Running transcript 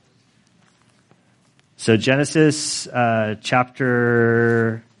So Genesis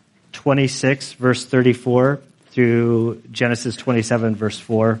chapter 26, verse 34 through Genesis 27, verse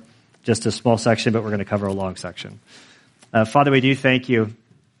 4. Just a small section, but we're going to cover a long section. Father, we do thank you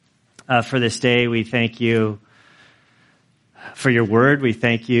for this day. We thank you for your word. We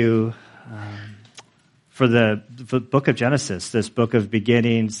thank you for the book of Genesis, this book of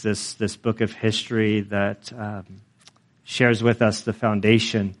beginnings, this book of history that shares with us the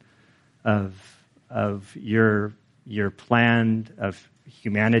foundation of your plan of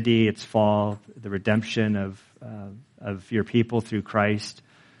humanity, its fall, the redemption of your people through Christ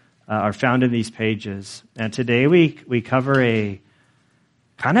are found in these pages. And today we cover a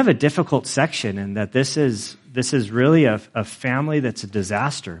kind of a difficult section in that this is really a family that's a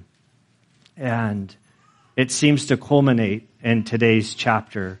disaster. And it seems to culminate in today's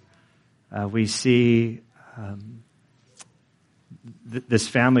chapter. We see this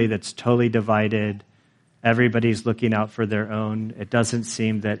family that's totally divided. Everybody's looking out for their own. It doesn't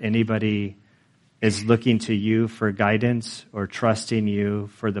seem that anybody is looking to you for guidance or trusting you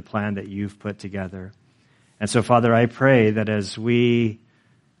for the plan that you've put together. And so, Father, I pray that as we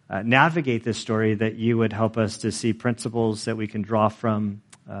navigate this story, that you would help us to see principles that we can draw from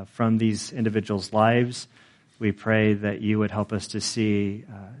these individuals' lives. We pray that you would help us to see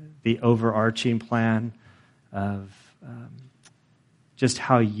the overarching plan of just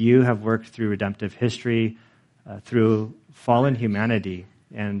how you have worked through redemptive history, through fallen humanity.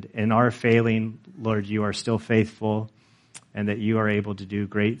 And in our failing, Lord, you are still faithful, and that you are able to do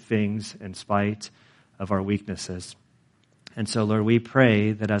great things in spite of our weaknesses. And so, Lord, we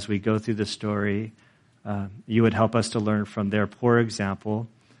pray that as we go through the story, you would help us to learn from their poor example,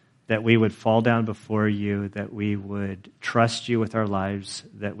 that we would fall down before you, that we would trust you with our lives,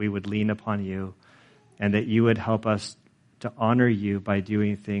 that we would lean upon you, and that you would help us to honor you by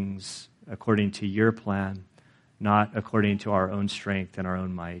doing things according to your plan, not according to our own strength and our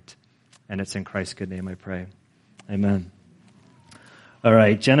own might. And it's in Christ's good name I pray. Amen. All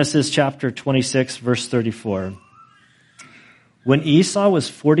right, Genesis chapter 26, verse 34. When Esau was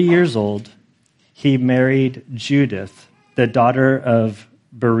 40 years old, he married Judith, the daughter of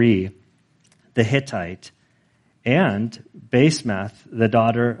Beri, the Hittite, and Basemath, the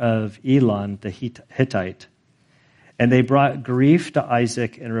daughter of Elon, the Hittite. And they brought grief to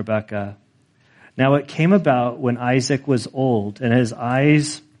Isaac and Rebekah. Now it came about when Isaac was old and his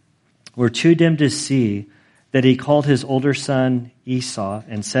eyes were too dim to see, that he called his older son Esau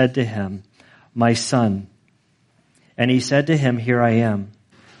and said to him, "My son." And he said to him, "Here I am."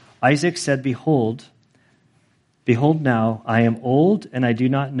 Isaac said, Behold now, I am old and I do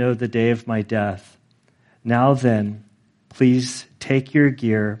not know the day of my death. Now then, please take your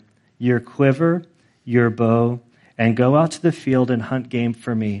gear, your quiver, your bow, and go out to the field and hunt game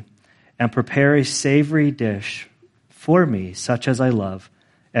for me, and prepare a savory dish for me, such as I love,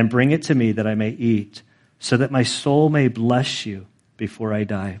 and bring it to me that I may eat, so that my soul may bless you before I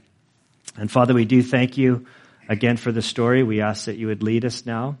die. And Father, we do thank you again for the story. We ask that you would lead us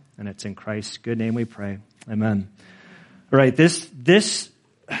now, and it's in Christ's good name we pray. Amen. All right, this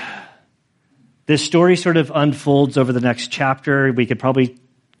story sort of unfolds over the next chapter. We could probably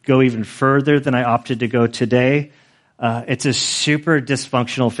go even further than I opted to go today. It's a super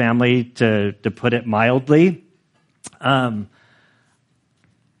dysfunctional family, to put it mildly.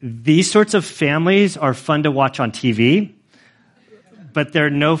 These sorts of families are fun to watch on TV, but they're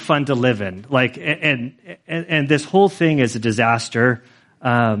no fun to live in. And this whole thing is a disaster.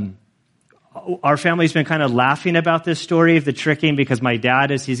 Our family's been kind of laughing about this story of the tricking, because my dad,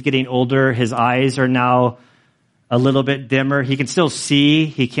 as he's getting older, his eyes are now a little bit dimmer. He can still see.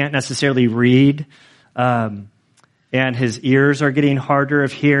 He can't necessarily read. And his ears are getting harder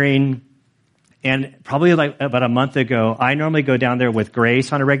of hearing. And probably like about a month ago, I normally go down there with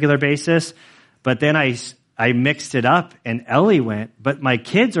Grace on a regular basis, but then I mixed it up and Ellie went. But my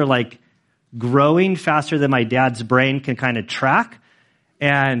kids are like growing faster than my dad's brain can kind of track.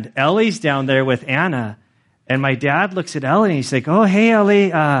 And Ellie's down there with Anna. And my dad looks at Ellie and he's like, "Oh, hey,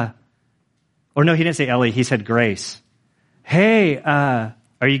 Ellie." Or no, he didn't say Ellie. He said Grace. "Hey, are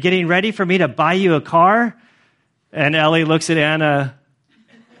you getting ready for me to buy you a car?" And Ellie looks at Anna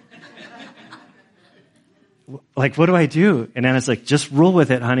like, "What do I do?" And Anna's like, "Just roll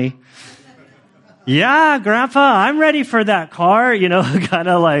with it, honey." "Yeah, Grandpa, I'm ready for that car," kind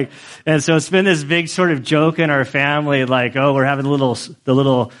of like. And so it's been this big sort of joke in our family, like, oh, we're having the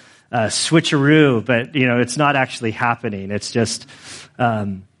little switcheroo, but it's not actually happening. It's just,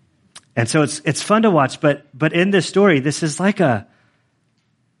 and so it's fun to watch. But in this story, this is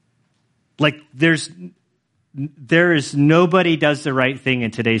there's there is nobody does the right thing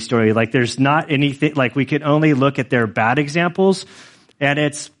in today's story. Like there's not anything, like we can only look at their bad examples, and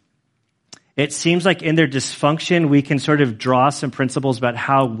it seems like in their dysfunction, we can sort of draw some principles about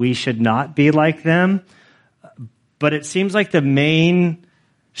how we should not be like them. But it seems like the main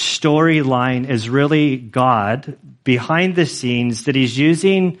storyline is really God behind the scenes, that he's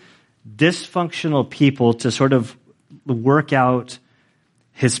using dysfunctional people to sort of work out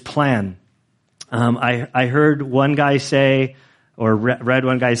his plan. I heard one guy say, or read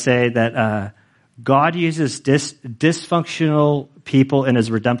one guy say that God uses dysfunctional people in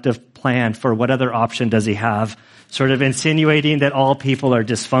his redemptive plan for what other option does he have, sort of insinuating that all people are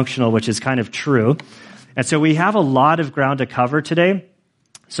dysfunctional, which is kind of true. And so we have a lot of ground to cover today.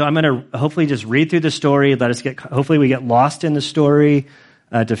 So I'm going to hopefully just read through the story. Hopefully we get lost in the story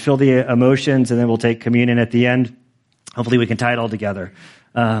to feel the emotions, and then we'll take communion at the end. Hopefully we can tie it all together.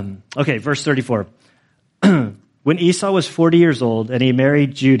 Okay, verse 34. When Esau was 40 years old, and he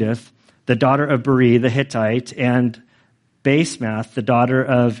married Judith, the daughter of Beri the Hittite, and Basemath, the daughter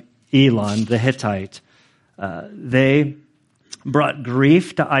of Elon the Hittite, they brought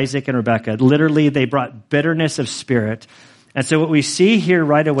grief to Isaac and Rebekah. Literally, they brought bitterness of spirit. And so what we see here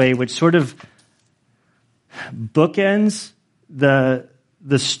right away, which sort of bookends the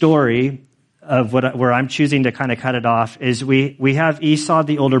story of where I'm choosing to kind of cut it off, is we have Esau,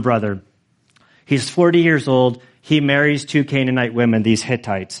 the older brother. He's 40 years old. He marries 2 Canaanite women, these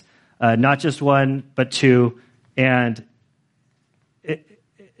Hittites. Not just one, but 2. And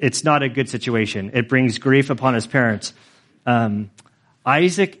it's not a good situation. It brings grief upon his parents.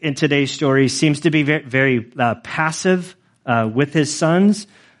 Isaac, in today's story, seems to be very, very passive with his sons.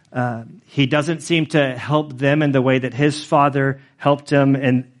 He doesn't seem to help them in the way that his father helped him.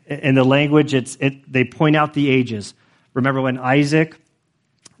 And in the language, they point out the ages. Remember when Isaac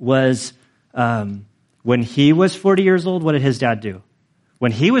was, when he was 40 years old, what did his dad do?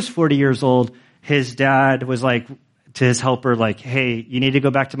 When he was 40 years old, his dad was like, to his helper, like, hey, you need to go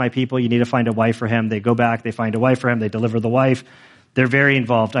back to my people. You need to find a wife for him. They go back, they find a wife for him. They deliver the wife. They're very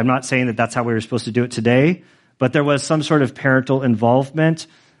involved. I'm not saying that that's how we were supposed to do it today, but there was some sort of parental involvement.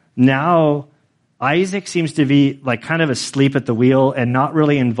 Now, Isaac seems to be like kind of asleep at the wheel and not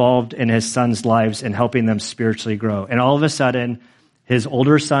really involved in his sons' lives and helping them spiritually grow. And all of a sudden, his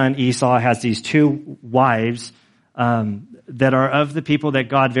older son, Esau, has these 2 wives that are of the people that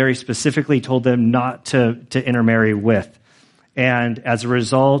God very specifically told them not to intermarry with. And as a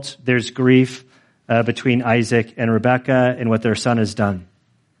result, there's grief between Isaac and Rebekah and what their son has done.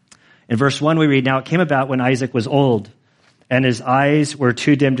 In verse 1, we read, now it came about when Isaac was old, and his eyes were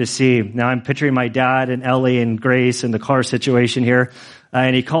too dim to see. Now I'm picturing my dad and Ellie and Grace in the car situation here.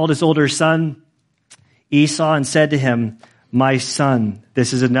 And he called his older son Esau and said to him, my son.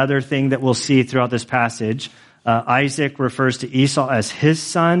 This is another thing that we'll see throughout this passage. Isaac refers to Esau as his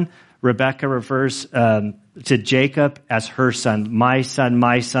son. Rebekah refers to Jacob as her son. My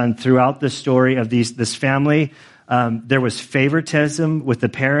son. Throughout the story of this family, there was favoritism with the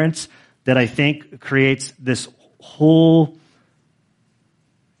parents that I think creates this whole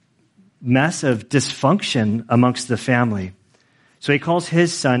mess of dysfunction amongst the family. So he calls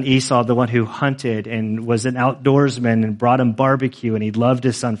his son Esau the one who hunted and was an outdoorsman and brought him barbecue, and he loved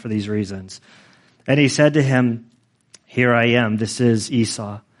his son for these reasons. And he said to him, here I am, this is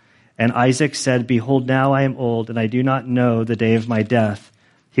Esau. And Isaac said, behold, now I am old, and I do not know the day of my death.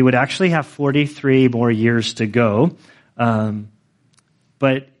 He would actually have 43 more years to go,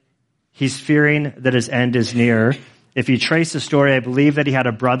 but he's fearing that his end is near. If you trace the story, I believe that he had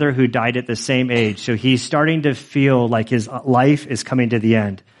a brother who died at the same age. So he's starting to feel like his life is coming to the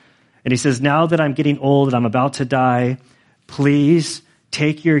end. And he says, now that I'm getting old and I'm about to die, please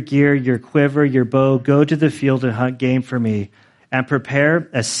take your gear, your quiver, your bow, go to the field and hunt game for me, and prepare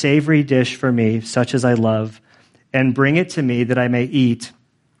a savory dish for me, such as I love, and bring it to me that I may eat,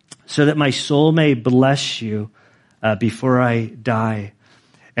 so that my soul may bless you before I die.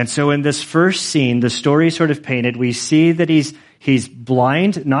 And so in this first scene, the story is sort of painted. We see that he's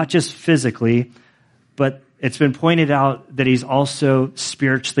blind, not just physically, but it's been pointed out that he's also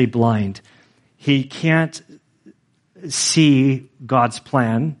spiritually blind. He can't see God's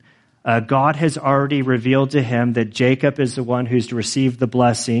plan. God has already revealed to him that Jacob is the one who's to receive the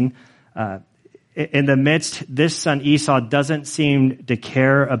blessing. In the midst, this son Esau doesn't seem to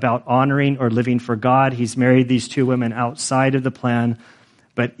care about honoring or living for God. He's married these 2 women outside of the plan.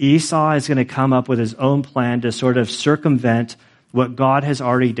 But Esau is going to come up with his own plan to sort of circumvent what God has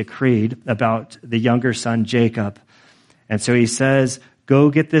already decreed about the younger son, Jacob. And so he says, go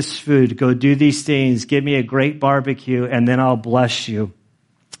get this food, go do these things, give me a great barbecue, and then I'll bless you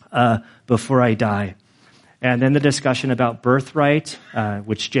before I die. And then the discussion about birthright,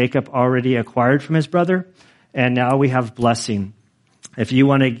 which Jacob already acquired from his brother. And now we have blessing. If you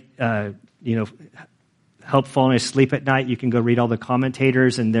want to, help falling asleep at night, you can go read all the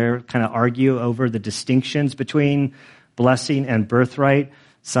commentators, and they're kind of argue over the distinctions between blessing and birthright.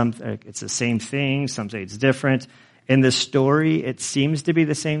 Some, it's the same thing. Some say it's different. In the story, it seems to be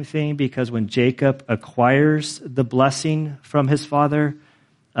the same thing, because when Jacob acquires the blessing from his father,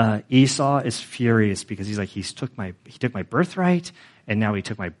 Esau is furious because he's like, he took my birthright, and now he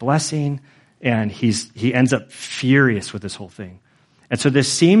took my blessing, and he ends up furious with this whole thing. And so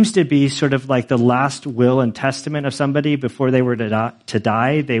this seems to be sort of like the last will and testament of somebody before they were to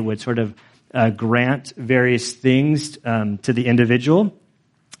die. They would sort of grant various things to the individual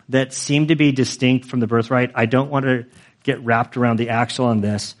that seem to be distinct from the birthright. I don't want to get wrapped around the axle on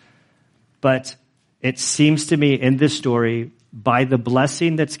this, but it seems to me in this story, by the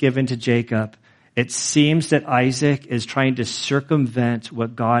blessing that's given to Jacob, it seems that Isaac is trying to circumvent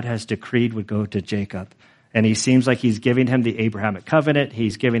what God has decreed would go to Jacob. And he seems like he's giving him the Abrahamic covenant.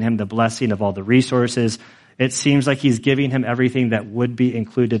 He's giving him the blessing of all the resources. It seems like he's giving him everything that would be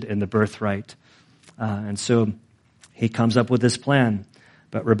included in the birthright. And so he comes up with this plan.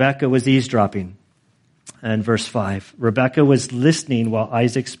 But Rebekah was eavesdropping. And verse 5, Rebekah was listening while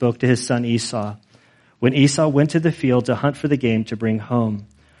Isaac spoke to his son Esau. When Esau went to the field to hunt for the game to bring home,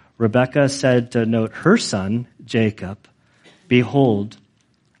 Rebekah said to note her son, Jacob, "Behold,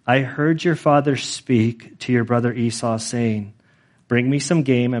 I heard your father speak to your brother Esau, saying, 'Bring me some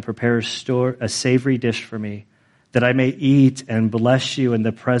game and prepare a savory dish for me, that I may eat and bless you in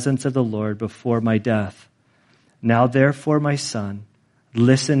the presence of the Lord before my death. Now therefore, my son,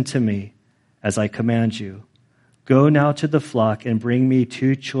 listen to me as I command you. Go now to the flock and bring me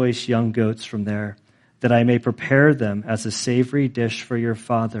 2 choice young goats from there, that I may prepare them as a savory dish for your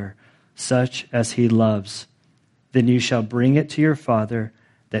father, such as he loves. Then you shall bring it to your father,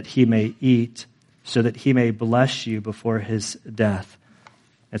 that he may eat, so that he may bless you before his death.'"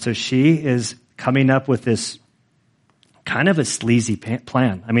 And so she is coming up with this kind of a sleazy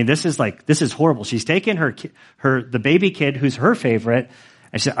plan. I mean, this is horrible. She's taken the baby kid, who's her favorite,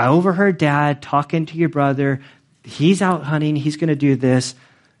 and she said, "I overheard Dad talking to your brother. He's out hunting. He's going to do this.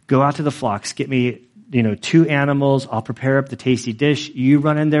 Go out to the flocks. Get me, 2 animals. I'll prepare up the tasty dish. You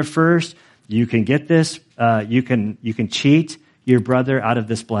run in there first. You can get this. You can cheat your brother out of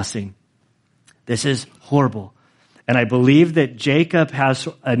this blessing." This is horrible. And I believe that Jacob has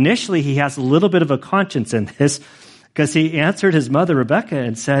a little bit of a conscience in this, because he answered his mother Rebekah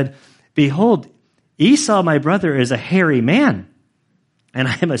and said, "Behold, Esau, my brother, is a hairy man, and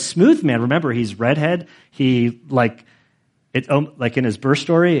I am a smooth man." Remember, he's redhead. He like in his birth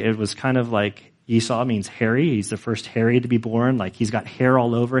story, it was kind of like Esau means hairy. He's the first hairy to be born. Like, he's got hair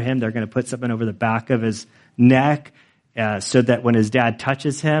all over him. They're going to put something over the back of his neck, so that when his dad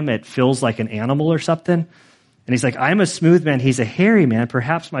touches him, it feels like an animal or something. And he's like, "I'm a smooth man. He's a hairy man.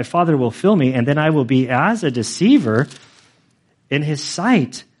 Perhaps my father will fill me, and then I will be as a deceiver in his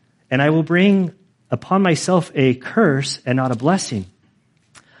sight, and I will bring upon myself a curse and not a blessing."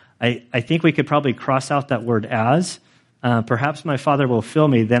 I think we could probably cross out that word "as." Perhaps my father will fill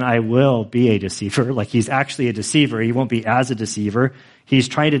me, then I will be a deceiver. Like, he's actually a deceiver. He won't be as a deceiver. He's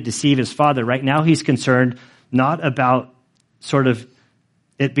trying to deceive his father. Right now he's concerned not about sort of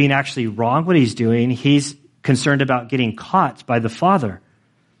it being actually wrong what he's doing. He's concerned about getting caught by the father.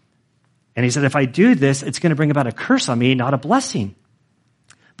 And he said, "If I do this, it's going to bring about a curse on me, not a blessing."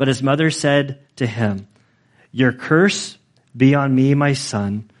 But his mother said to him, "Your curse be on me, my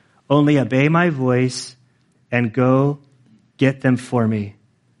son. Only obey my voice and go get them for me."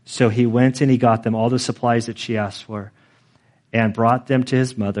 So he went and he got them all the supplies that she asked for and brought them to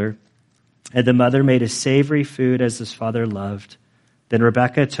his mother. And the mother made a savory food as his father loved. Then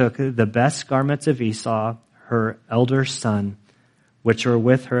Rebekah took the best garments of Esau, her elder son, which were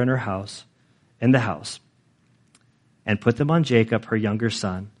with her in the house, and put them on Jacob, her younger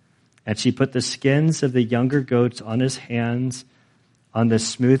son. And she put the skins of the younger goats on his hands, on the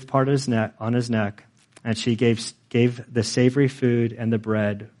smooth part of his neck, and she gave the savory food and the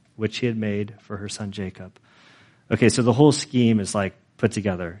bread which she had made for her son Jacob. Okay, so the whole scheme is like put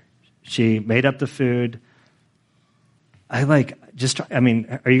together. She made up the food. Are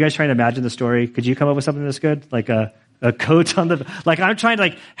you guys trying to imagine the story? Could you come up with something that's good? Like a coat on the, like, I'm trying to,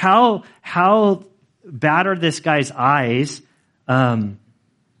 like, how bad are this guy's eyes?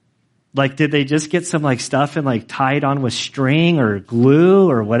 Like, did they just get some, like, stuff and, like, tie it on with string or glue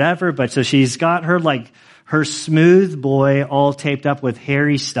or whatever? But so she's got her, like, her smooth boy all taped up with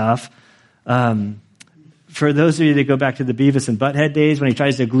hairy stuff. For those of you that go back to the Beavis and Butthead days when he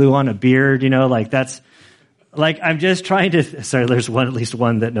tries to glue on a beard, like, that's Like, I'm just trying to, sorry, there's at least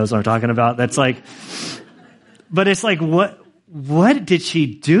one that knows what I'm talking about. That's like, but it's like, what did she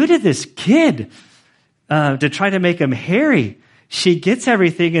do to this kid to try to make him hairy? She gets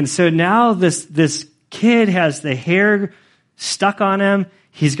everything. And so now this kid has the hair stuck on him.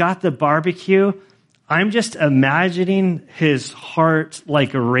 He's got the barbecue. I'm just imagining his heart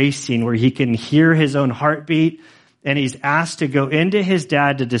like racing, where he can hear his own heartbeat. And he's asked to go into his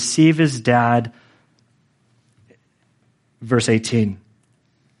dad to deceive his dad. Verse 18.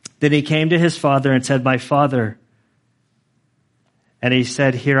 Then he came to his father and said, "My father." And he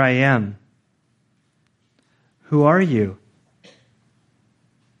said, "Here I am." "Who are you?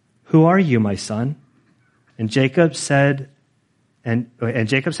 Who are you, my son?" And Jacob said to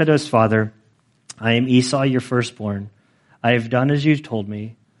his father, "I am Esau, your firstborn. I have done as you told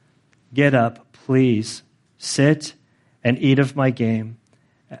me. Get up, please, sit and eat of my game,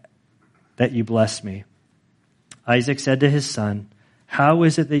 that you bless me." Isaac said to his son,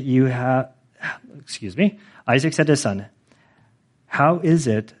 Isaac said to his son, "How is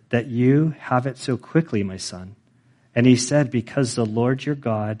it that you have it so quickly, my son?" And he said, "Because the Lord your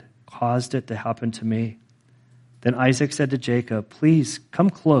God caused it to happen to me." Then Isaac said to Jacob, "Please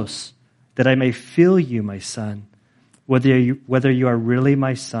come close, that I may feel you, my son, whether you are really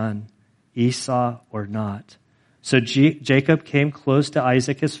my son, Esau, or not." So Jacob came close to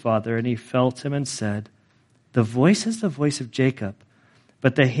Isaac his father, and he felt him and said, "The voice is the voice of Jacob,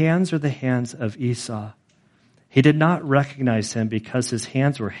 but the hands are the hands of Esau." He did not recognize him because his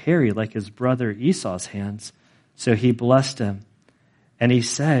hands were hairy like his brother Esau's hands. So he blessed him. And he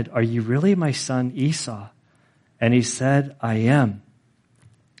said, "Are you really my son Esau?" And he said, "I am."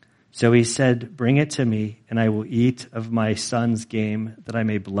 So he said, "Bring it to me, and I will eat of my son's game, that I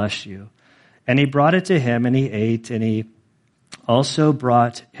may bless you." And he brought it to him, and he ate, and he also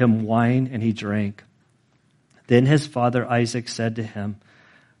brought him wine, and he drank. Then his father Isaac said to him,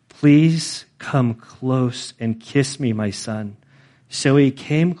 "Please come close and kiss me, my son." So he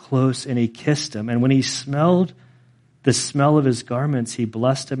came close and he kissed him. And when he smelled the smell of his garments, he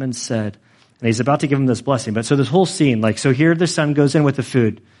blessed him and said, and he's about to give him this blessing. But so this whole scene, like, so here the son goes in with the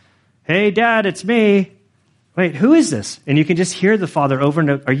food. "Hey, Dad, it's me." "Wait, who is this?" And you can just hear the father over and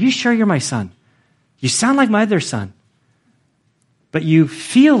over. "Are you sure you're my son? You sound like my other son. But you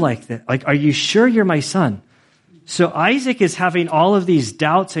feel like that. Like, are you sure you're my son?" So Isaac is having all of these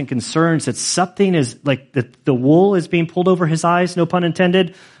doubts and concerns that something is, like, the wool is being pulled over his eyes, no pun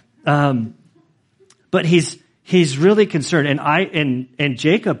intended. But he's really concerned. And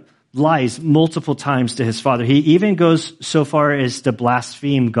Jacob lies multiple times to his father. He even goes so far as to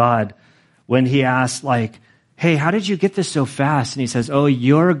blaspheme God when he asks, like, "Hey, how did you get this so fast?" And he says, "Oh,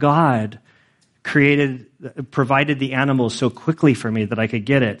 your God provided the animals so quickly for me that I could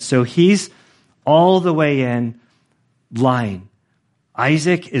get it." So he's all the way in, lying.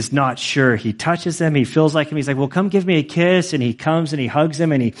 Isaac is not sure. He touches him. He feels like him. He's like, "Well, come give me a kiss." And he comes and he hugs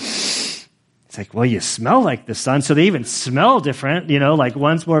him, and it's like, "Well, you smell like the son." So they even smell different, like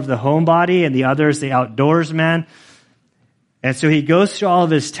one's more of the homebody and the other's the outdoors man. And so he goes through all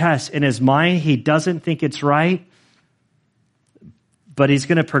of his tests. In his mind, he doesn't think it's right, but he's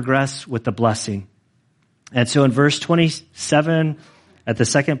going to progress with the blessing. And so in verse 27, at the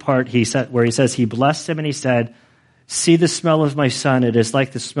second part, where he says, he blessed him and he said, "See the smell of my son. It is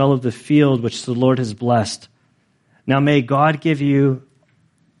like the smell of the field which the Lord has blessed. Now may God give you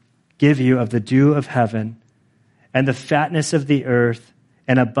of the dew of heaven and the fatness of the earth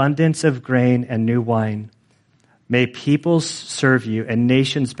and abundance of grain and new wine. May peoples serve you and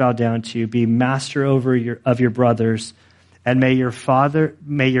nations bow down to you. Be master over your brothers, and may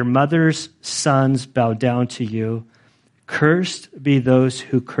your mother's sons bow down to you. Cursed be those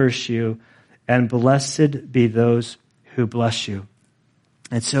who curse you, and blessed be those who bless you."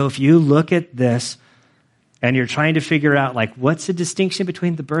 And so if you look at this and you're trying to figure out, like, what's the distinction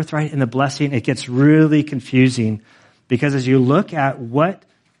between the birthright and the blessing, it gets really confusing, because as you look at what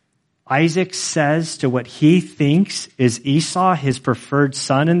Isaac says to what he thinks is Esau, his preferred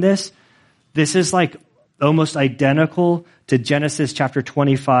son in this is like almost identical to Genesis chapter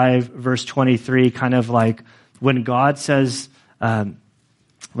 25, verse 23, kind of like when God says to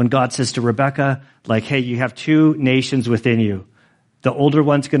Rebekah, like, "Hey, you have two nations within you. The older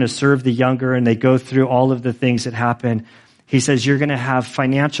one's going to serve the younger," and they go through all of the things that happen. He says you're going to have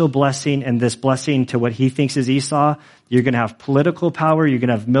financial blessing, and this blessing to what he thinks is Esau. You're going to have political power. You're going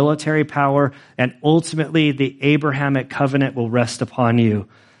to have military power. And ultimately, the Abrahamic covenant will rest upon you.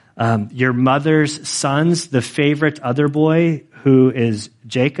 Your mother's sons, the favorite other boy, who is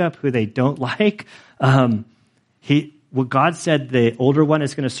Jacob, who they don't like, what God said, the older one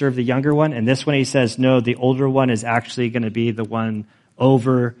is going to serve the younger one. And this one, he says, no, the older one is actually going to be the one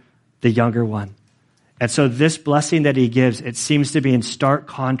over the younger one. And so this blessing that he gives, it seems to be in stark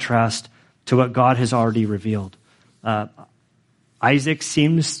contrast to what God has already revealed. Isaac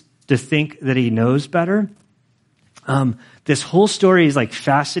seems to think that he knows better. This whole story is like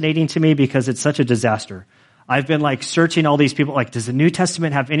fascinating to me because it's such a disaster. I've been like searching all these people, like, does the New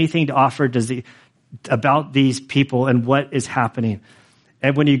Testament have anything to offer about these people and what is happening?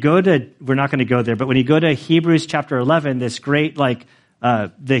 And when you go to, we're not going to go there, but when you go to Hebrews chapter 11, this great, like,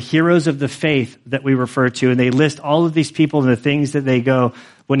 the heroes of the faith that we refer to, and they list all of these people and the things that they go.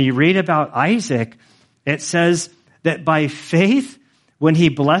 When you read about Isaac, it says that by faith, when he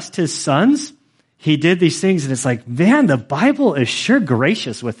blessed his sons, he did these things. And it's like, man, the Bible is sure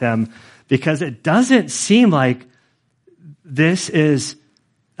gracious with him, because it doesn't seem like this is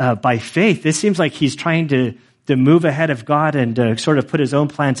by faith. This seems like he's trying to move ahead of God and to sort of put his own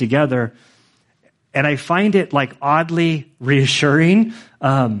plan together. And I find it like oddly reassuring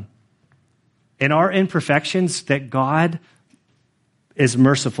in our imperfections that God is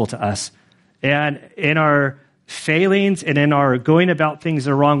merciful to us. And in our failings and in our going about things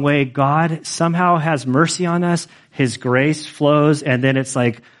the wrong way, God somehow has mercy on us. His grace flows. And then it's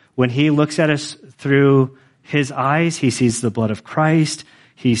like when he looks at us through his eyes, he sees the blood of Christ.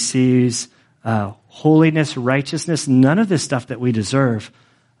 He sees holiness, righteousness, none of this stuff that we deserve.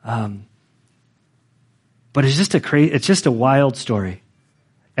 But it's just a wild story.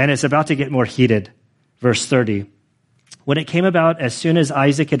 And it's about to get more heated. Verse 30. When it came about, as soon as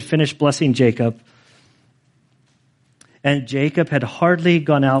Isaac had finished blessing Jacob, and Jacob had hardly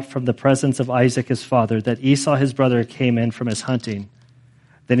gone out from the presence of Isaac his father, that Esau his brother came in from his hunting.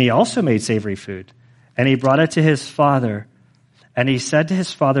 Then he also made savory food, and he brought it to his father. And he said to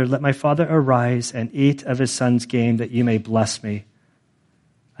his father, let my father arise and eat of his son's game, that you may bless me.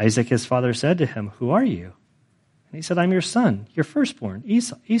 Isaac his father said to him, who are you? And he said, I'm your son, your firstborn,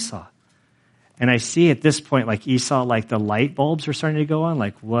 Esau. And I see at this point, like Esau, like the light bulbs are starting to go on.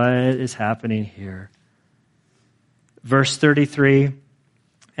 Like, what is happening here? Verse 33,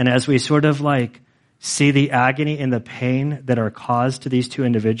 and as we sort of like see the agony and the pain that are caused to these two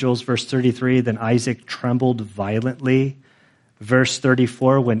individuals, verse 33, then Isaac trembled violently. Verse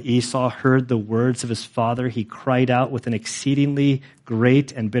 34, when Esau heard the words of his father, he cried out with an exceedingly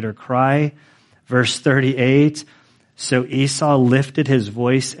great and bitter cry. Verse 38, so Esau lifted his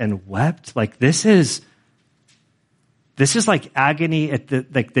voice and wept. Like this is like agony at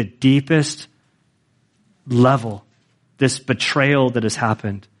the deepest level. This betrayal that has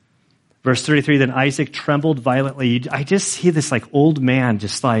happened. Verse 33, then Isaac trembled violently. I just see this like old man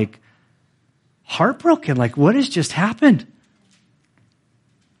just like heartbroken. Like what has just happened?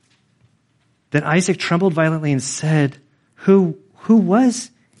 Then Isaac trembled violently and said, who was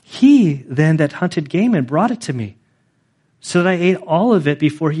he then that hunted game and brought it to me, so that I ate all of it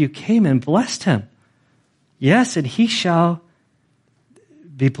before you came and blessed him? Yes, and he shall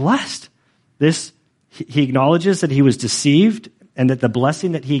be blessed. He acknowledges that he was deceived and that the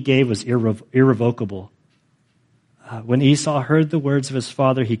blessing that he gave was irrevocable. When Esau heard the words of his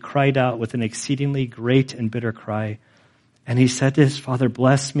father, he cried out with an exceedingly great and bitter cry. And he said to his father,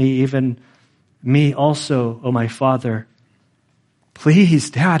 bless me, even me also, O my father.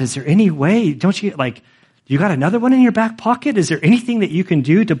 Please, Dad, is there any way? Don't you, like, you got another one in your back pocket? Is there anything that you can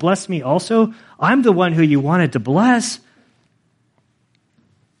do to bless me also? I'm the one who you wanted to bless.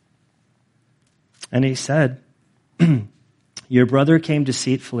 And he said, your brother came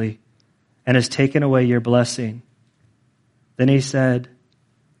deceitfully and has taken away your blessing. Then he said,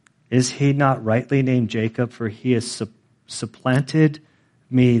 is he not rightly named Jacob? For he has supplanted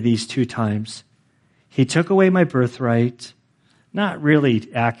me these 2 times. He took away my birthright. Not really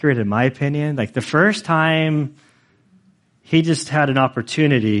accurate in my opinion. Like the first time, he just had an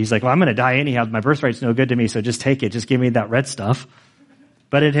opportunity. He's like, well, I'm going to die anyhow. My birthright's no good to me, so just take it. Just give me that red stuff.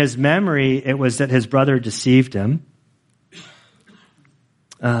 But in his memory, it was that his brother deceived him.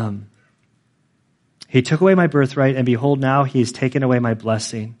 He took away my birthright, and behold, now he's taken away my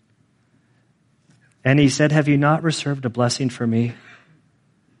blessing. And he said, have you not reserved a blessing for me?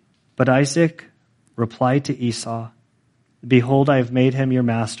 But Isaac replied to Esau, behold, I have made him your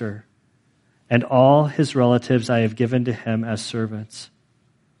master, and all his relatives I have given to him as servants.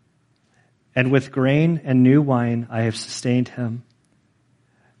 And with grain and new wine I have sustained him.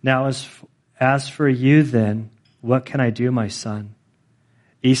 Now as for you then, what can I do, my son?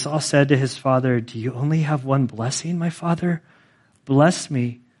 Esau said to his father, do you only have one blessing, my father? Bless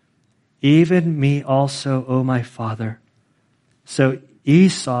me, even me also, O my father. So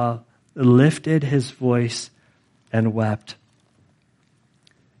Esau lifted his voice and wept.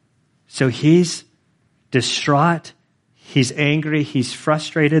 So he's distraught. He's angry. He's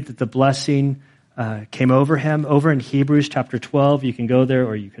frustrated that the blessing came over him. Over in Hebrews chapter 12, you can go there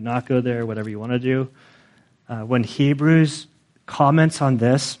or you cannot go there, whatever you want to do. When Hebrews comments on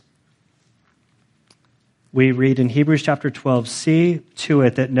this, we read in Hebrews chapter 12, see to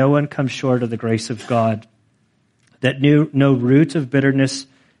it that no one comes short of the grace of God, that no root of bitterness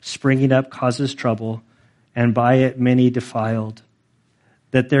springing up causes trouble, and by it many defiled,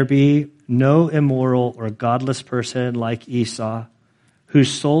 that there be no immoral or godless person like Esau, who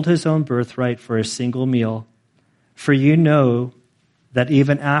sold his own birthright for a single meal. For you know that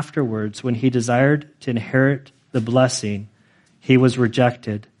even afterwards, when he desired to inherit the blessing, he was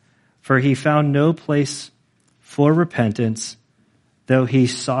rejected, for he found no place for repentance, though he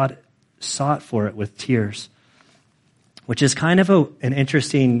sought for it with tears. Which is kind of an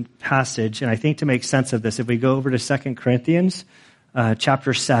interesting passage, and I think to make sense of this, if we go over to 2 Corinthians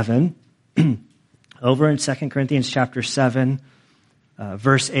chapter 7, over in 2 Corinthians chapter 7,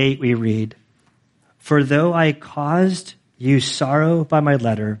 verse 8, we read, for though I caused you sorrow by my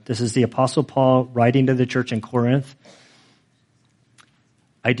letter, this is the Apostle Paul writing to the church in Corinth,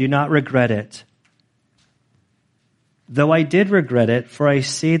 I do not regret it. Though I did regret it, for I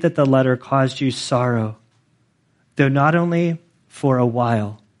see that the letter caused you sorrow, though not only for a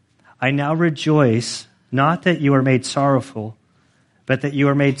while. I now rejoice, not that you are made sorrowful, but that you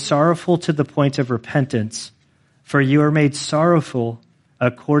are made sorrowful to the point of repentance. For you are made sorrowful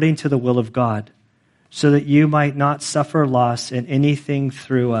according to the will of God, so that you might not suffer loss in anything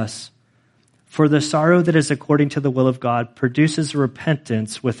through us. For the sorrow that is according to the will of God produces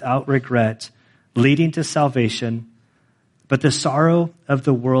repentance without regret, leading to salvation, but the sorrow of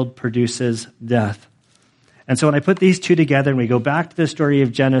the world produces death. And so when I put these two together and we go back to the story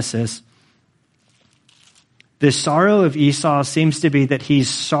of Genesis, the sorrow of Esau seems to be that he's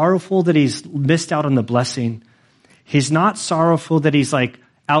sorrowful that he's missed out on the blessing. He's not sorrowful that he's like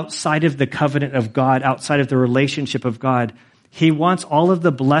outside of the covenant of God, outside of the relationship of God. He wants all of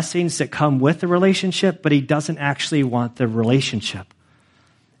the blessings that come with the relationship, but he doesn't actually want the relationship.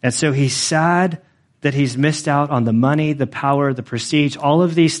 And so he's sad that he's missed out on the money, the power, the prestige, all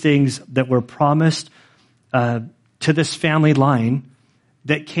of these things that were promised to this family line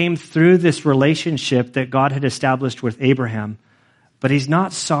that came through this relationship that God had established with Abraham. But he's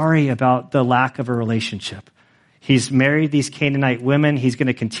not sorry about the lack of a relationship. He's married these Canaanite women. He's going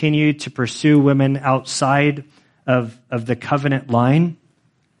to continue to pursue women outside of the covenant line.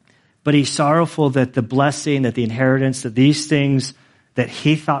 But he's sorrowful that the blessing, that the inheritance, that these things that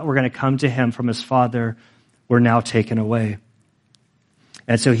he thought were going to come to him from his father were now taken away.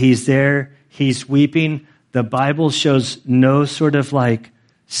 And so he's there, he's weeping. The Bible shows no sort of like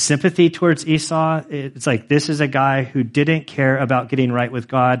sympathy towards Esau. It's like this is a guy who didn't care about getting right with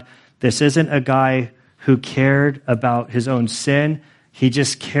God. This isn't a guy who cared about his own sin. He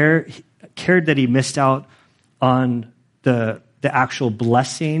just cared that he missed out on the actual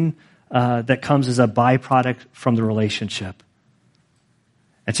blessing that comes as a byproduct from the relationship.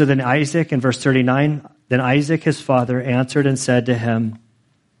 And so then Isaac, in verse 39, then Isaac, his father, answered and said to him,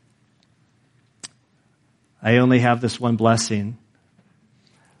 I only have this one blessing.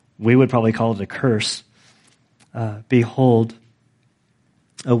 We would probably call it a curse. Behold,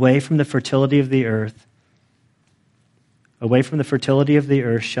 away from the fertility of the earth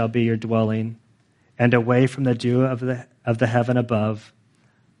shall be your dwelling, and away from the dew of the heaven above.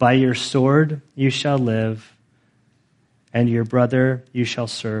 By your sword you shall live, and your brother you shall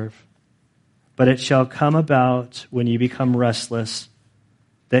serve. But it shall come about when you become restless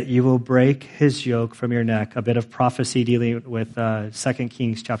that you will break his yoke from your neck. A bit of prophecy dealing with 2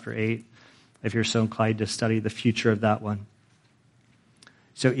 Kings chapter 8, if you're so inclined to study the future of that one.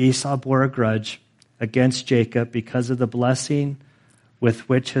 So Esau bore a grudge against Jacob because of the blessing with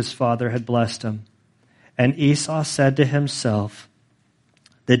which his father had blessed him. And Esau said to himself,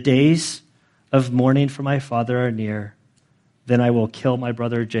 the days of mourning for my father are near. Then I will kill my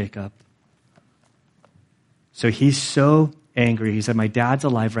brother Jacob. So he's so angry. He said, my dad's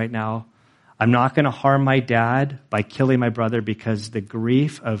alive right now. I'm not going to harm my dad by killing my brother because the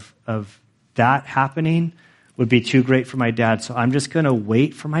grief of that happening would be too great for my dad. So I'm just going to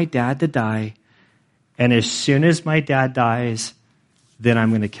wait for my dad to die. And as soon as my dad dies, then I'm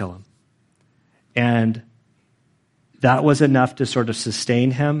going to kill him. And that was enough to sort of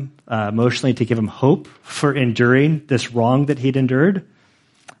sustain him emotionally, to give him hope for enduring this wrong that he'd endured.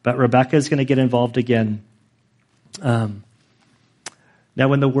 But Rebekah is going to get involved again. Now,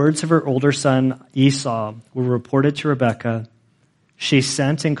 when the words of her older son Esau were reported to Rebekah, she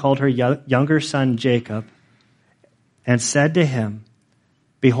sent and called her younger son Jacob and said to him,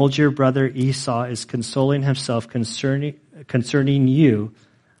 behold, your brother Esau is consoling himself concerning you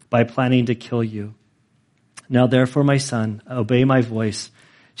by planning to kill you. Now therefore, my son, obey my voice.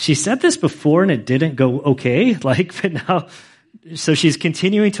 She said this before and it didn't go okay, but now, so she's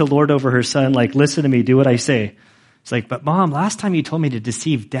continuing to lord over her son, listen to me, do what I say. It's but Mom, last time you told me to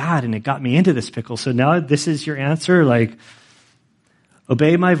deceive Dad and it got me into this pickle, so now this is your answer?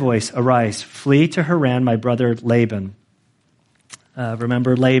 Obey my voice, arise, flee to Haran, my brother Laban.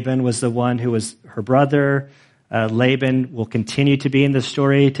 Remember, Laban was the one who was her brother. Laban will continue to be in the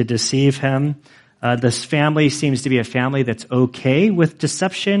story to deceive him. This family seems to be a family that's okay with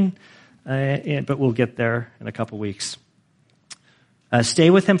deception, but we'll get there in a couple weeks. Stay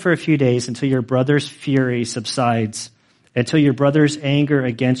with him for a few days until your brother's fury subsides, until your brother's anger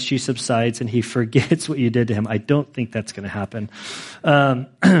against you subsides and he forgets what you did to him. I don't think that's going to happen.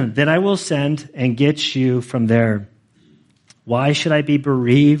 Then I will send and get you from there. Why should I be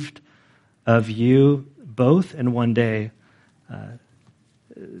bereaved of you both in one day?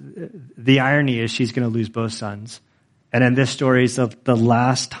 The irony is she's going to lose both sons. And in this story is the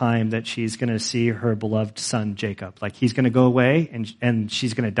last time that she's going to see her beloved son, Jacob. He's going to go away and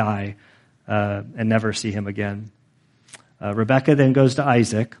she's going to die and never see him again. Rebekah then goes to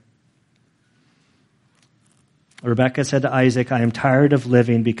Isaac. Rebekah said to Isaac, I am tired of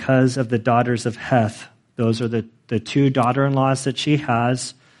living because of the daughters of Heth. Those are the two daughter-in-laws that she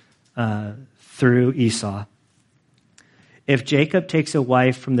has through Esau. If Jacob takes a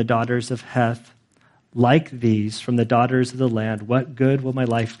wife from the daughters of Heth, like these from the daughters of the land, what good will my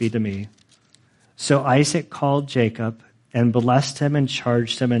life be to me? So Isaac called Jacob and blessed him and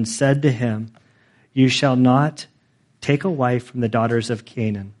charged him and said to him, you shall not take a wife from the daughters of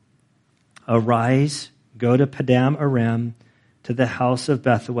Canaan. Arise, go to Padam Aram, to the house of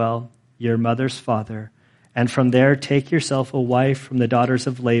Bethuel, your mother's father, and from there take yourself a wife from the daughters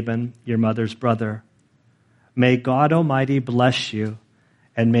of Laban, your mother's brother. May God Almighty bless you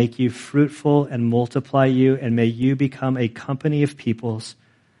and make you fruitful and multiply you, and may you become a company of peoples.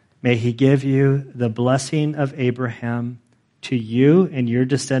 May he give you the blessing of Abraham to you and your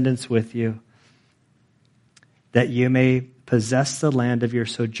descendants with you, that you may possess the land of your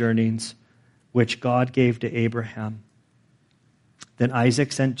sojournings, which God gave to Abraham. Then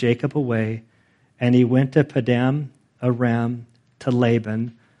Isaac sent Jacob away, and he went to Padam Aram to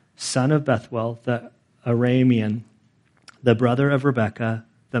Laban, son of Bethuel, the Aramean, the brother of Rebekah,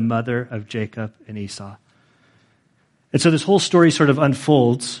 the mother of Jacob and Esau. And so this whole story sort of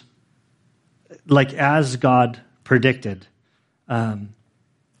unfolds as God predicted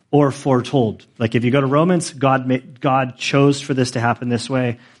or foretold. If you go to Romans, God chose for this to happen this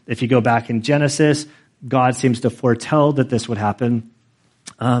way. If you go back in Genesis, God seems to foretell that this would happen.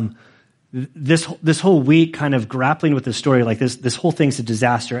 This whole week kind of grappling with the story this whole thing's a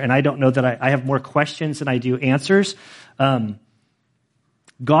disaster. And I don't know that I have more questions than I do answers.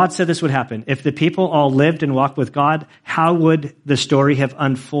 God said this would happen. If the people all lived and walked with God, how would the story have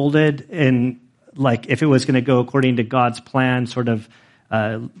unfolded if it was going to go according to God's plan, sort of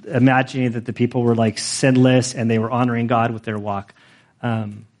imagining that the people were sinless and they were honoring God with their walk?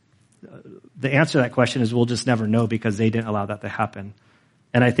 The answer to that question is we'll just never know because they didn't allow that to happen.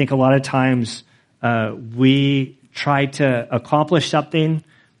 And I think a lot of times we try to accomplish something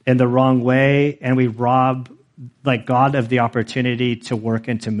in the wrong way, and we rob God of the opportunity to work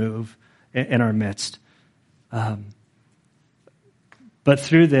and to move in our midst. But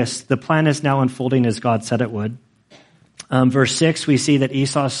through this, the plan is now unfolding as God said it would. Verse 6, we see that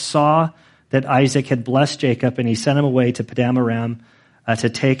Esau saw that Isaac had blessed Jacob, and he sent him away to Padam Aram to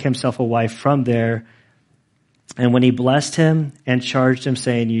take himself a wife from there. And when he blessed him and charged him,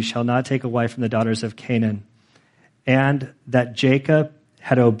 saying, you shall not take a wife from the daughters of Canaan, and that Jacob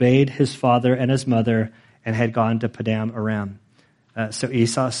had obeyed his father and his mother and had gone to Padam Aram. So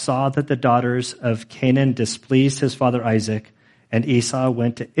Esau saw that the daughters of Canaan displeased his father Isaac, and Esau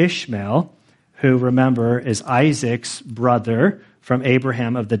went to Ishmael, who, remember, is Isaac's brother from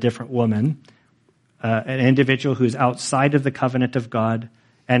Abraham of the different woman, an individual who's outside of the covenant of God,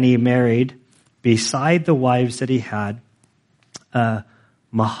 and he married, beside the wives that he had,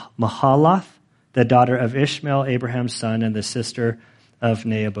 Mahalath, the daughter of Ishmael, Abraham's son, and the sister of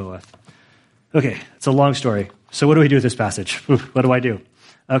Nebaioth. Okay, it's a long story. So what do we do with this passage? What do I do?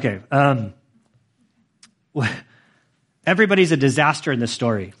 Okay. Everybody's a disaster in this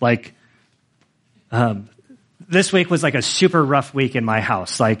story. This week was a super rough week in my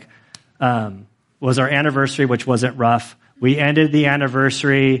house. Was our anniversary, which wasn't rough. We ended the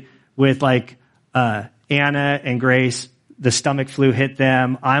anniversary with Anna and Grace the stomach flu hit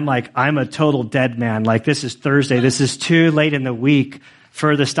them. I'm a total dead man. Like, this is Thursday. This is too late in the week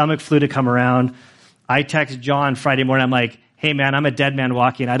for the stomach flu to come around. I text John Friday morning. I'm like, hey man, I'm a dead man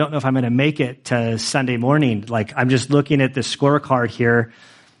walking. I don't know if I'm going to make it to Sunday morning. Like, I'm just looking at the scorecard here.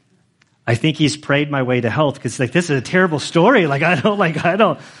 I think he's prayed my way to health, because like, this is a terrible story. Like, I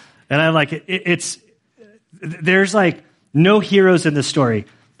don't. And I'm like, there's like no heroes in the story.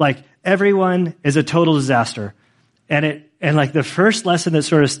 Like, everyone is a total disaster. And like the first lesson that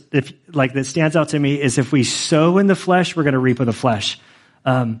sort of, that stands out to me is, if we sow in the flesh, we're going to reap in the flesh.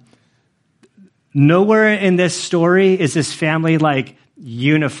 Nowhere in this story is this family like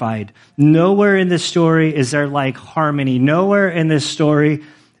unified. Nowhere in this story is there like harmony. Nowhere in this story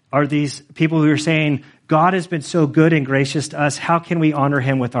are these people who are saying, God has been so good and gracious to us. How can we honor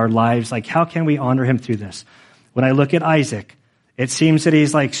him with our lives? Like, how can we honor him through this? When I look at Isaac, it seems that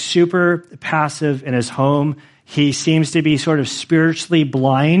he's like super passive in his home. He seems to be sort of spiritually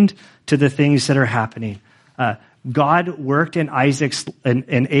blind to the things that are happening. God worked in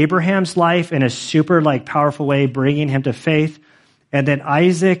in Abraham's life in a super like powerful way, bringing him to faith. And then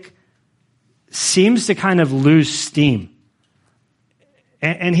Isaac seems to kind of lose steam.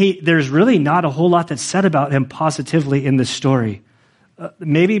 And there's really not a whole lot that's said about him positively in the story.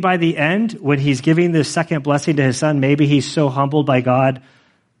 Maybe by the end, when he's giving the second blessing to his son, maybe he's so humbled by God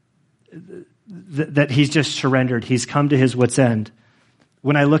that he's just surrendered. He's come to his wit's end.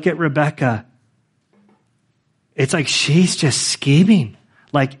 When I look at Rebecca, it's like she's just scheming.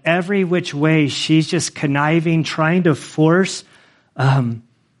 Like, every which way, she's just conniving, trying to force an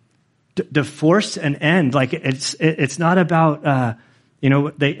end. Like, it's not about,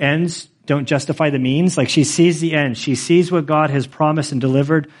 the ends don't justify the means. Like, she sees the end. She sees what God has promised and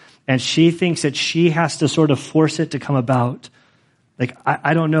delivered, and she thinks that she has to sort of force it to come about. Like,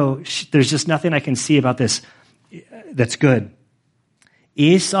 I don't know. There's just nothing I can see about this that's good.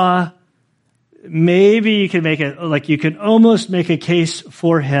 Esau, maybe you can you can almost make a case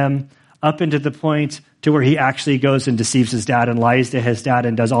for him up into the point to where he actually goes and deceives his dad and lies to his dad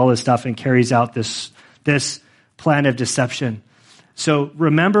and does all this stuff and carries out this plan of deception. So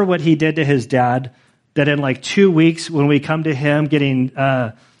remember what he did to his dad, that in like 2 weeks, when we come to him getting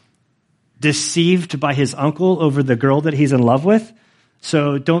deceived by his uncle over the girl that he's in love with.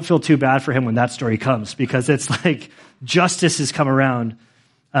 So don't feel too bad for him when that story comes, because it's like justice has come around.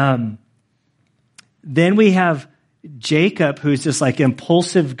 Then we have Jacob, who's this like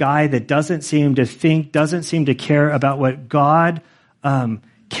impulsive guy that doesn't seem to think, doesn't seem to care about what God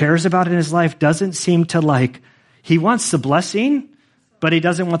cares about in his life, doesn't seem to he wants the blessing, but he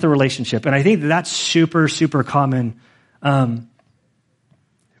doesn't want the relationship. And I think that's super, super common.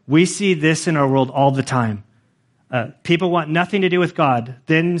 We see this in our world all the time. People want nothing to do with God.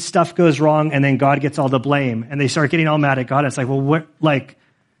 Then stuff goes wrong, and then God gets all the blame, and they start getting all mad at God. It's like, well,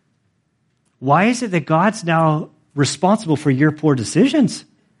 why is it that God's now responsible for your poor decisions?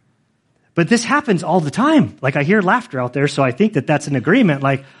 But this happens all the time. Like, I hear laughter out there, so I think that that's an agreement.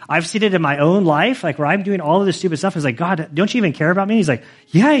 Like, I've seen it in my own life, like where I'm doing all of this stupid stuff. It's like, God, don't you even care about me? He's like,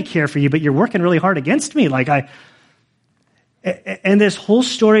 yeah, I care for you, but you're working really hard against me. And this whole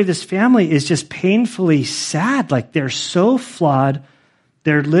story of this family is just painfully sad. Like, they're so flawed.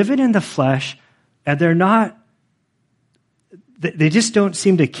 They're living in the flesh, and they just don't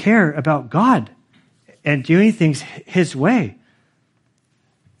seem to care about God and doing things his way.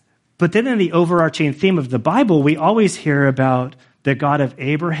 But then in the overarching theme of the Bible, we always hear about the God of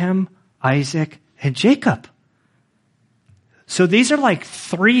Abraham, Isaac, and Jacob. So these are like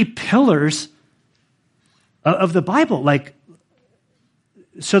 3 pillars of the Bible.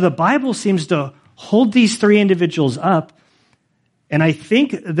 So the Bible seems to hold these 3 individuals up. And I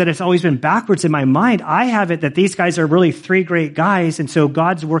think that it's always been backwards in my mind. I have it that these guys are really 3 great guys, and so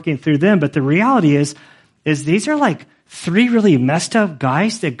God's working through them. But the reality is these are like 3 really messed up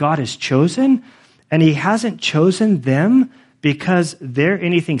guys that God has chosen, and he hasn't chosen them because they're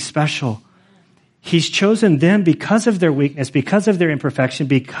anything special. He's chosen them because of their weakness, because of their imperfection,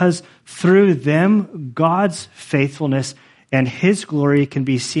 because through them, God's faithfulness and his glory can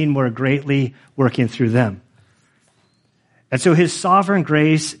be seen more greatly working through them. And so his sovereign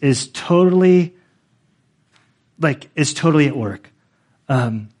grace is totally at work.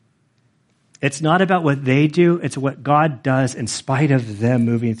 It's not about what they do, it's what God does in spite of them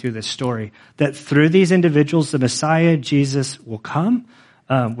moving through this story. That through these individuals, the Messiah, Jesus, will come.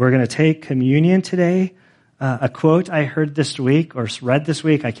 We're going to take communion today. A quote I heard this week or read this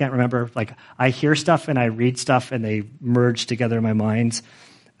week, I can't remember. I hear stuff and I read stuff and they merge together in my mind.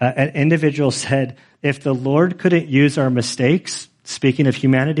 An individual said, if the Lord couldn't use our mistakes, speaking of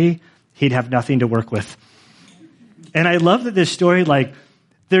humanity, he'd have nothing to work with. And I love that this story, like,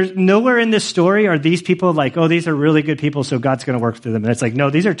 there's nowhere in this story are these people like, oh, these are really good people, so God's going to work through them. And it's like, no,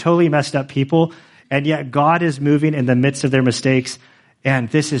 these are totally messed up people, and yet God is moving in the midst of their mistakes. And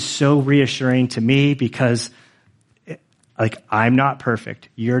this is so reassuring to me because, like, I'm not perfect.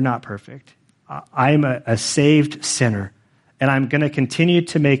 You're not perfect. I'm a saved sinner, and I'm going to continue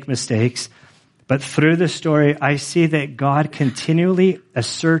to make mistakes. But through the story, I see that God continually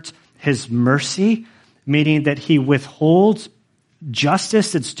asserts his mercy, meaning that he withholds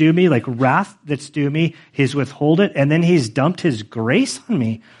justice that's due me, like wrath that's due me. He's withhold it, and then he's dumped his grace on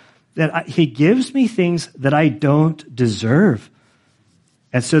me, that he gives me things that I don't deserve.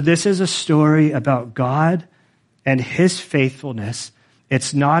 And so this is a story about God and his faithfulness.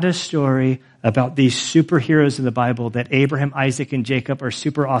 It's not a story about these superheroes in the Bible that Abraham, Isaac, and Jacob are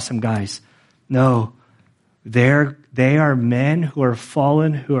super awesome guys. No, they are men who are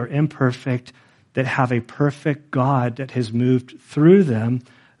fallen, who are imperfect, that have a perfect God that has moved through them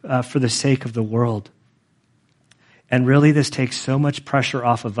for the sake of the world. And really, this takes so much pressure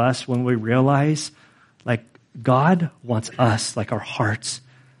off of us when we realize, like, God wants us, like our hearts.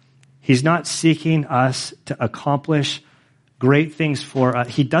 He's not seeking us to accomplish great things for us.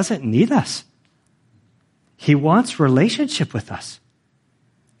 He doesn't need us. He wants relationship with us.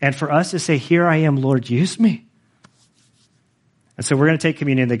 And for us to say, here I am, Lord, use me. And so we're going to take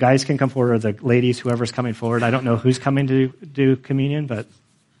communion. The guys can come forward, or the ladies, whoever's coming forward. I don't know who's coming to do communion, but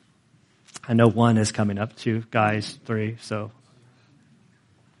I know one is coming up, 2 guys, 3, so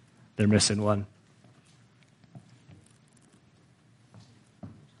they're missing one.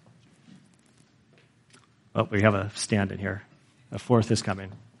 Oh, we have a stand in here. A 4th is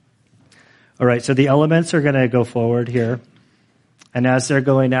coming. All right, so the elements are going to go forward here. And as they're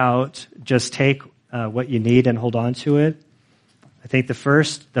going out, just take what you need and hold on to it. I think the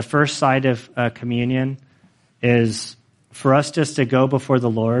first side of communion is for us just to go before the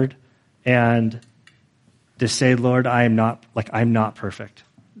Lord and to say, Lord, I'm not perfect.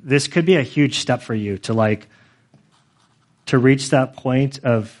 This could be a huge step for you to reach that point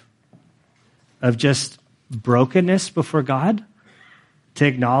of just brokenness before God, to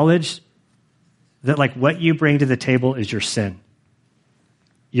acknowledge that, like, what you bring to the table is your sin,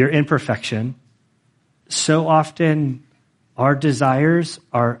 your imperfection. So often our desires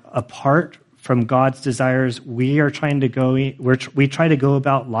are apart from God's desires. We try to go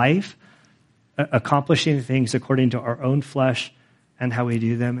about life accomplishing things according to our own flesh and how we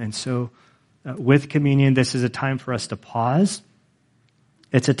do them. And so with communion, this is a time for us to pause.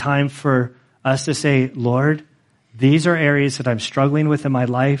 It's a time for us to say, Lord, these are areas that I'm struggling with in my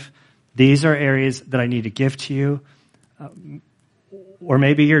life. These are areas that I need to give to you. Or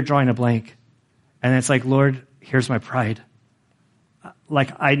maybe you're drawing a blank. And it's like, Lord, here's my pride.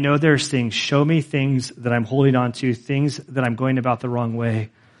 Like, I know there's things. Show me things that I'm holding on to, things that I'm going about the wrong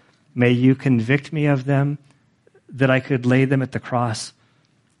way. May you convict me of them, that I could lay them at the cross.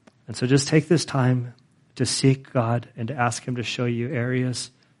 And so just take this time to seek God and to ask him to show you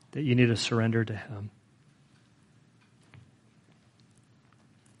areas that you need to surrender to him.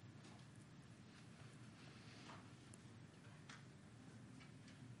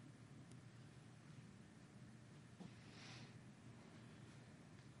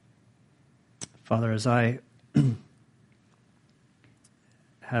 Father, as I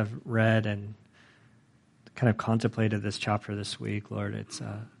have read and kind of contemplated this chapter this week, Lord,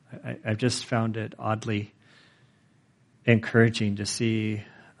 I've just found it oddly encouraging to see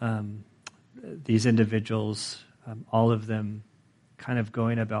these individuals, all of them kind of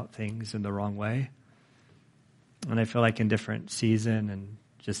going about things in the wrong way. And I feel like in different season and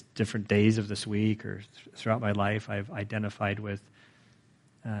just different days of this week or throughout my life, I've identified with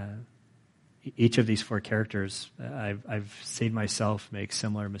each of these 4 characters. I've seen myself make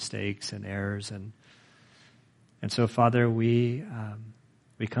similar mistakes and errors, and so, Father, we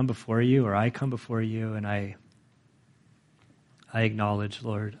come before you, or I come before you, and I acknowledge,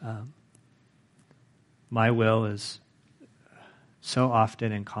 Lord, my will is so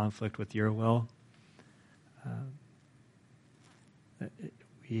often in conflict with your will.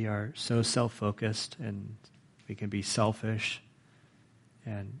 We are so self-focused, and we can be selfish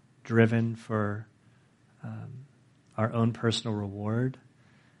and driven for our own personal reward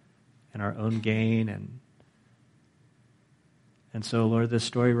and our own gain. And so, Lord, this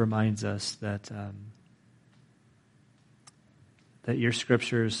story reminds us that that your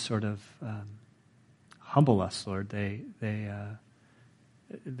scriptures sort of humble us, Lord. They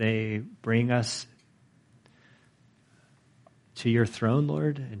bring us to your throne,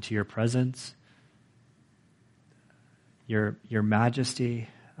 Lord, and to your presence, your majesty,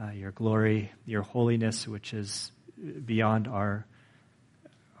 your glory, your holiness, which is beyond our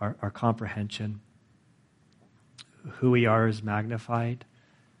comprehension. Who we are is magnified.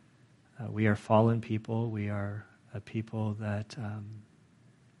 We are fallen people. We are a people that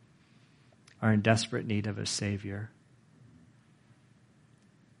are in desperate need of a Savior.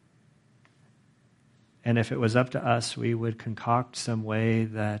 And if it was up to us, we would concoct some way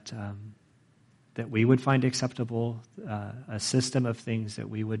that we would find acceptable, a system of things that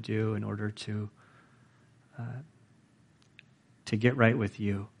we would do in order to get right with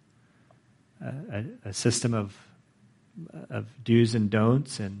you, a system of do's and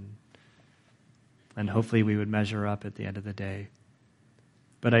don'ts, and hopefully we would measure up at the end of the day.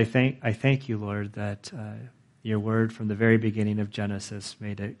 But I thank you, Lord, that your word from the very beginning of Genesis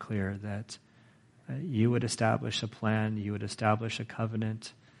made it clear that you would establish a plan, you would establish a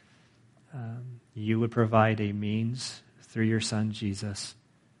covenant, you would provide a means through your Son, Jesus,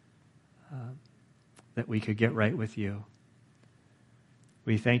 that we could get right with you.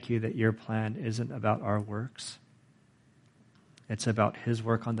 We thank you that your plan isn't about our works. It's about his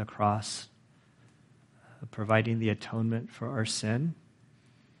work on the cross, providing the atonement for our sin,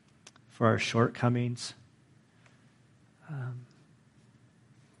 for our shortcomings.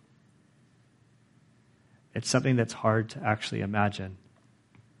 It's something that's hard to actually imagine.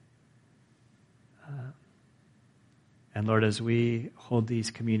 And Lord, as we hold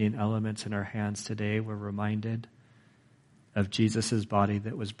these communion elements in our hands today, we're reminded of Jesus' body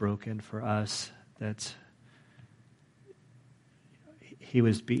that was broken for us, that he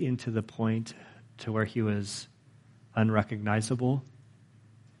was beaten to the point to where he was unrecognizable.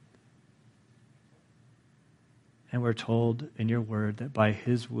 And we're told in your word that by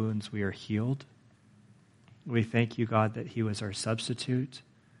his wounds we are healed. We thank you, God, that he was our substitute.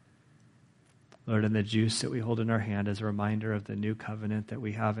 Lord, and the juice that we hold in our hand is a reminder of the new covenant that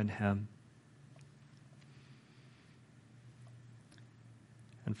we have in him.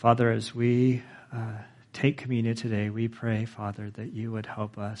 And Father, as we take communion today, we pray, Father, that you would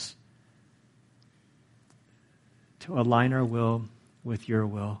help us to align our will with your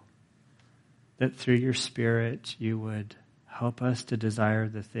will, that through your Spirit you would help us to desire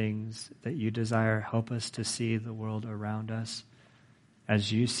the things that you desire. Help us to see the world around us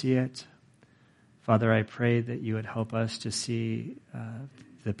as you see it. Father, I pray that you would help us to see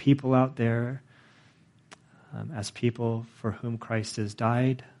the people out there as people for whom Christ has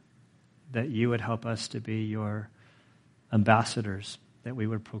died, that you would help us to be your ambassadors, that we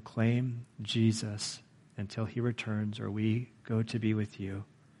would proclaim Jesus until he returns or we go to be with you.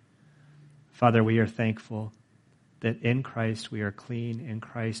 Father, we are thankful that in Christ we are clean, in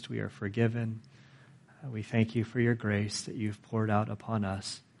Christ we are forgiven. We thank you for your grace that you've poured out upon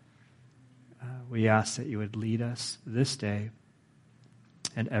us. We ask that you would lead us this day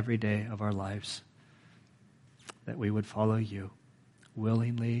and every day of our lives, that we would follow you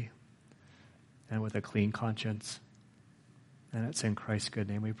willingly and with a clean conscience. And it's in Christ's good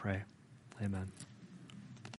name we pray. Amen.